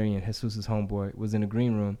 Raul, Jerry and Jesus' homeboy, was in the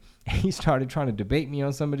green room. And he started trying to debate me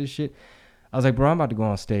on some of this shit. I was like, bro, I'm about to go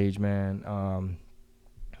on stage, man.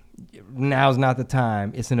 Now's not the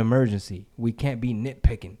time. It's an emergency. We can't be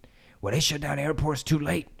nitpicking. Well, they shut down airports too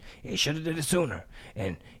late. They should have did it sooner.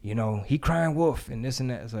 And, you know, he crying wolf and this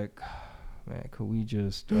and that. It's like, man, could we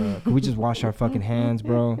just wash our fucking hands,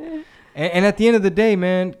 bro? And at the end of the day,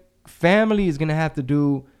 man, family is going to have to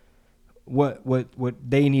do what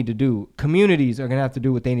they need to do. Communities are going to have to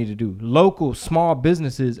do what they need to do. Local small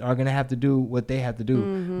businesses are going to have to do what they have to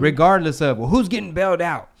do, regardless of, well, who's getting bailed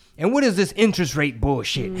out? And what is this interest rate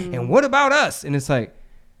bullshit? And what about us? And it's like,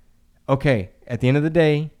 okay, at the end of the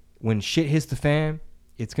day, when shit hits the fan,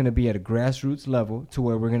 it's going to be at a grassroots level to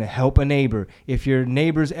where we're going to help a neighbor. If your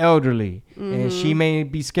neighbor's elderly and she may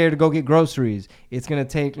be scared to go get groceries, it's going to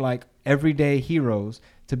take like everyday heroes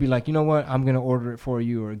to be like, you know what, I'm going to order it for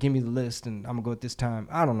you, or give me the list and I'm going to go at this time.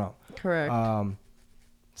 I don't know. Correct.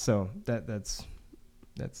 So that's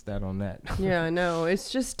that on that. Yeah, I know. It's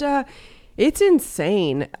just, it's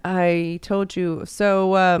insane. I told you.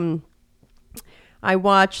 So, I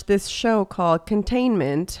watched this show called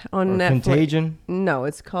Containment on Netflix. Contagion? No,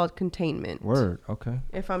 it's called Containment. Word, okay.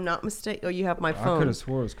 If I'm not mistaken. Oh, you have my phone. I could have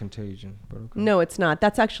swore it was Contagion, but okay. No, it's not.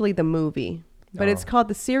 That's actually the movie. But it's called,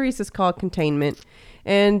 the series is called Containment.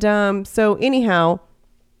 And so anyhow.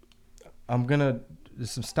 There's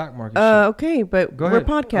some stock market shit. Okay, but we're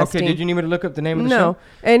podcasting. Okay, did you need me to look up the name of the show? No.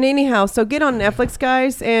 And anyhow, so get on Netflix,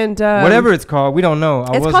 guys, and whatever it's called, we don't know.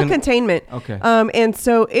 It's called Containment. Okay. And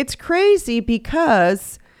so it's crazy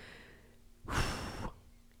because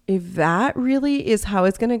if that really is how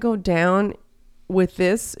it's gonna go down with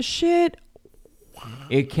this shit,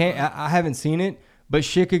 it can't. I haven't seen it, but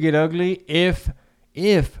shit could get ugly if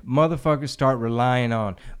motherfuckers start relying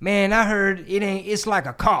on, man, I heard it's like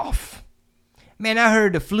a cough. Man, I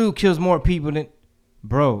heard the flu kills more people than...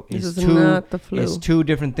 Bro, it's not the flu. It's two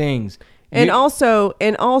different things. And also,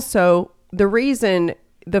 the reason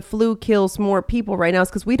the flu kills more people right now is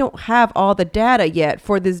because we don't have all the data yet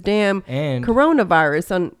for this damn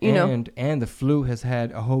coronavirus. And the flu has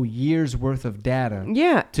had a whole year's worth of data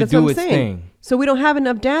to do its thing. So we don't have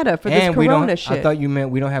enough data for this corona shit. I thought you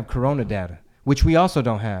meant we don't have corona data, which we also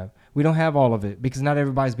don't have. We don't have all of it because not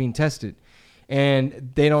everybody's being tested.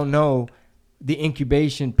 And they don't know the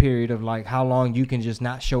incubation period of like how long you can just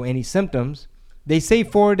not show any symptoms. They say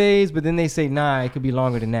 4 days, but then they say, nah, it could be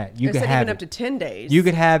longer than that. You could have even up to 10 days. You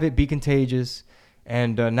could have it, be contagious,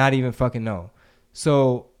 and not even fucking know.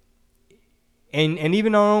 So, and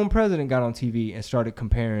even our own president got on TV and started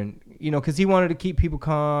comparing, because he wanted to keep people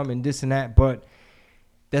calm and this and that, but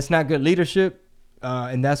that's not good leadership.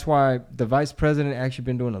 And that's why the vice president actually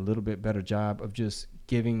been doing a little bit better job of just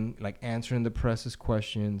answering the press's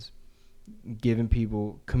questions, giving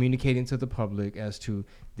people, communicating to the public as to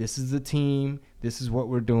this is the team, this is what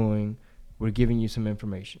we're doing, we're giving you some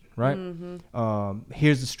information, right? Mm-hmm.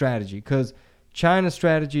 Here's the strategy, because China's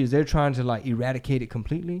strategy is they're trying to eradicate it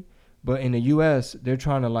completely, but in the U.S. they're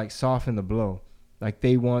trying to soften the blow.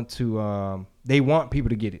 They want people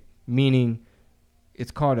to get it, meaning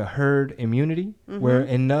it's called a herd immunity, where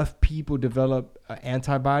enough people develop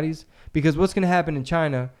antibodies. Because what's going to happen in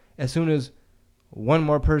China as soon as one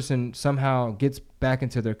more person somehow gets back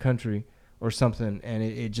into their country or something, and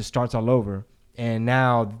it just starts all over, and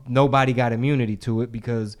now nobody got immunity to it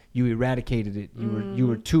because you eradicated it. You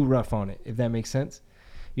were too rough on it, if that makes sense.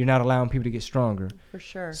 You're not allowing people to get stronger. For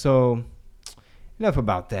sure. So enough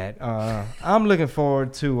about that. I'm looking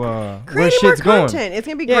forward to where shit's more going. Content. It's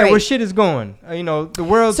gonna be great. Yeah, where shit is going. The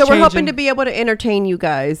world's so changing. We're hoping to be able to entertain you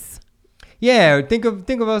guys. Yeah, think of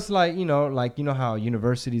us how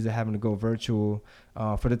universities are having to go virtual.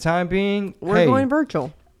 For the time being, we're going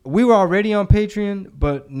virtual. We were already on Patreon,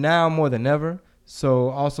 but now more than ever. So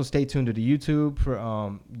also stay tuned to the YouTube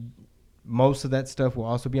for most of that stuff will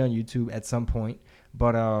also be on YouTube at some point.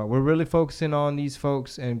 But we're really focusing on these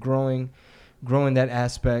folks and growing that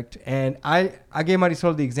aspect. And I gave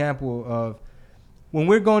Marisol the example of when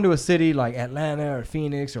we're going to a city like Atlanta or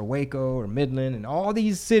Phoenix or Waco or Midland and all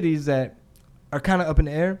these cities that are kind of up in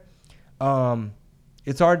the air.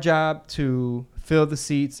 It's our job to fill the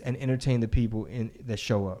seats and entertain the people that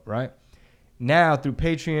show up, right? Now through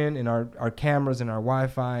Patreon and our cameras and our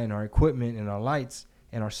Wi-Fi and our equipment and our lights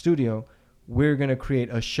and our studio, we're going to create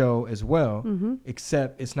a show as well,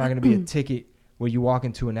 except it's not going to be a ticket where you walk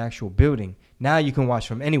into an actual building. Now you can watch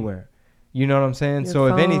from anywhere. You know what I'm saying? Your so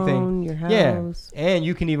phone, if anything, your house. Yeah, and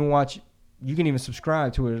you can even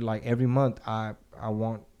subscribe to it every month. I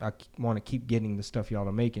want to keep getting the stuff y'all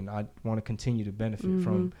are making. I want to continue to benefit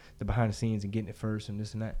from the behind the scenes and getting it first and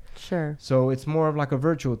this and that. Sure. So it's more of a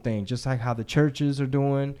virtual thing, just like how the churches are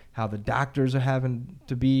doing, how the doctors are having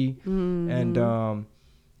to be,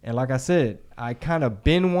 and like I said, I kind of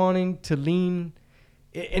been wanting to lean,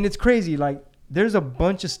 and it's crazy. There's a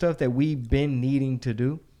bunch of stuff that we've been needing to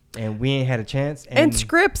do, and we ain't had a chance. And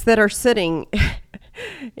scripts that are sitting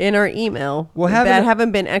in our email that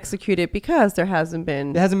haven't been executed because there hasn't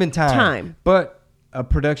been time. But a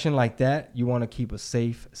production like that, you want to keep a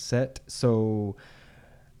safe set. So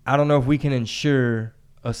I don't know if we can ensure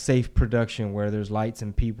a safe production where there's lights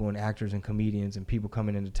and people and actors and comedians and people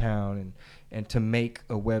coming into town and to make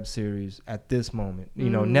a web series at this moment.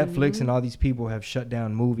 Netflix and all these people have shut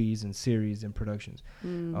down movies and series and productions.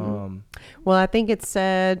 Well, I think it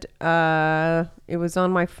said it was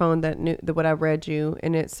on my phone that what I read you,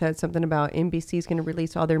 and it said something about NBC is going to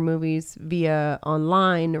release all their movies via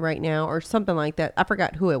online right now or something like that. I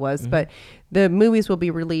forgot who it was, but the movies will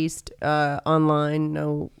be released online.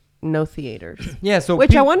 No theaters. Yeah, so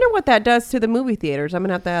I wonder what that does to the movie theaters. I'm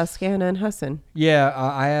gonna have to ask Anna and Hassan. Yeah,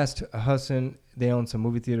 I asked Hassan. They own some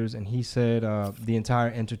movie theaters, and he said the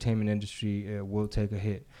entire entertainment industry will take a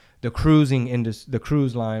hit. The the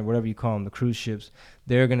cruise line, whatever you call them, the cruise ships,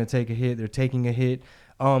 they're gonna take a hit. They're taking a hit.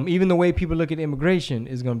 Even the way people look at immigration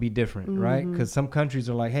is gonna be different, right? Because some countries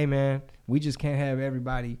are like, hey man, we just can't have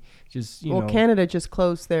everybody just, you know. Canada just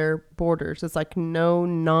closed their borders. It's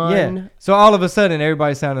Yeah. So all of a sudden,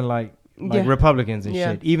 everybody's sounding like Republicans and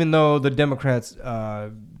shit, even though the Democrats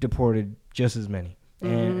deported just as many.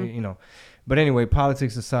 And, but anyway,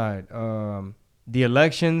 politics aside, the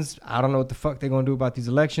elections, I don't know what the fuck they're going to do about these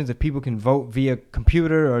elections. If people can vote via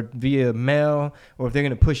computer or via mail, or if they're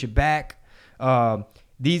going to push it back.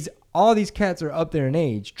 All these cats are up there in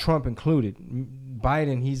age, Trump included.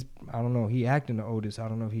 Biden, I don't know, he acting the oldest. I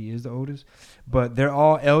don't know if he is the oldest, but they're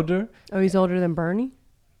all elder. Oh, he's older than Bernie?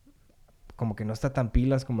 Como que no está tan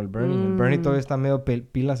pilas como el Bernie. El Bernie todavía está medio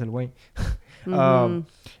pilas el güey.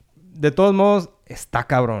 De todos modos, está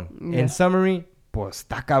cabrón. In summary, pues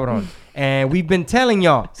está cabrón. And we've been telling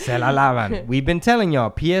y'all, se la lavan. We've been telling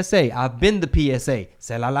y'all, PSA. I've been the PSA.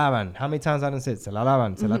 Se la lavan. How many times I done said, se la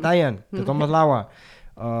lavan, se la tallan, te tomas el agua.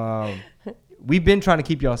 We've been trying to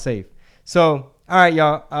keep y'all safe. So, all right,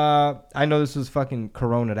 y'all. I know this was fucking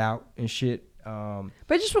corona'd out and shit. But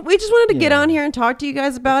we just wanted to get on here and talk to you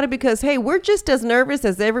guys about it because, hey, we're just as nervous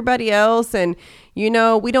as everybody else. And, we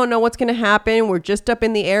don't know what's going to happen. We're just up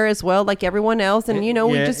in the air as well, like everyone else. And,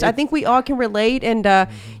 I think we all can relate. And,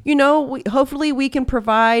 hopefully we can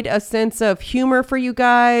provide a sense of humor for you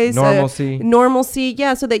guys. Normalcy.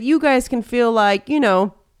 Yeah. So that you guys can feel like,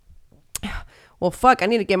 well, fuck, I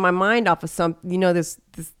need to get my mind off of this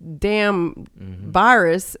damn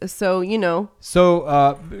virus. So,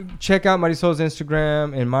 So check out Marisol's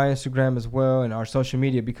Instagram and my Instagram as well and our social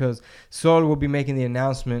media because Sol will be making the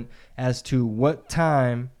announcement as to what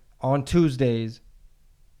time on Tuesdays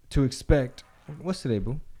to expect. What's today,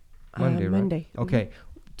 boo? Monday, right? Monday. Okay.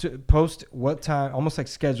 To post what time, almost like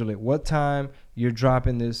schedule it, what time you're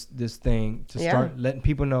dropping this thing to start letting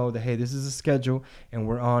people know that, hey, this is a schedule and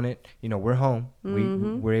we're on it. We're home.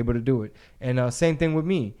 We're able to do it. And same thing with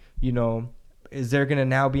me. Is there going to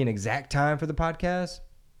now be an exact time for the podcast?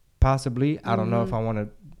 Possibly. I don't know if I want to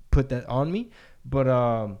put that on me. But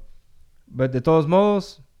de todos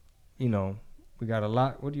modos, we got a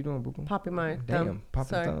lot. What are you doing, boo? Popping my thumb.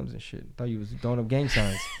 Popping thumbs and shit. Thought you was throwing up gang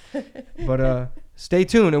signs. But stay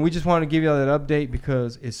tuned. And we just want to give y'all that update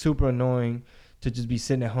because it's super annoying to just be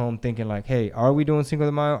sitting at home thinking like, hey, are we doing Cinco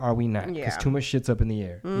de Mayo? Are we not? Because too much shit's up in the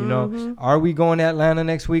air. Are we going to Atlanta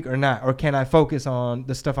next week or not? Or can I focus on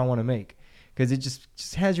the stuff I want to make? Because it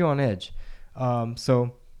just has you on edge.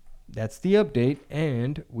 So that's the update.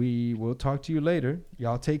 And we will talk to you later.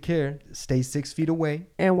 Y'all take care. Stay 6 feet away.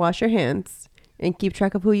 And wash your hands. And keep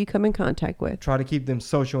track of who you come in contact with. Try to keep them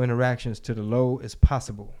social interactions to the low as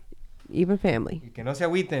possible. Even family. Que no se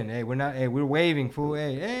agüiten. Hey, we're waving, fool.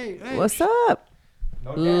 Hey. What's up?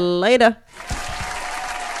 Later.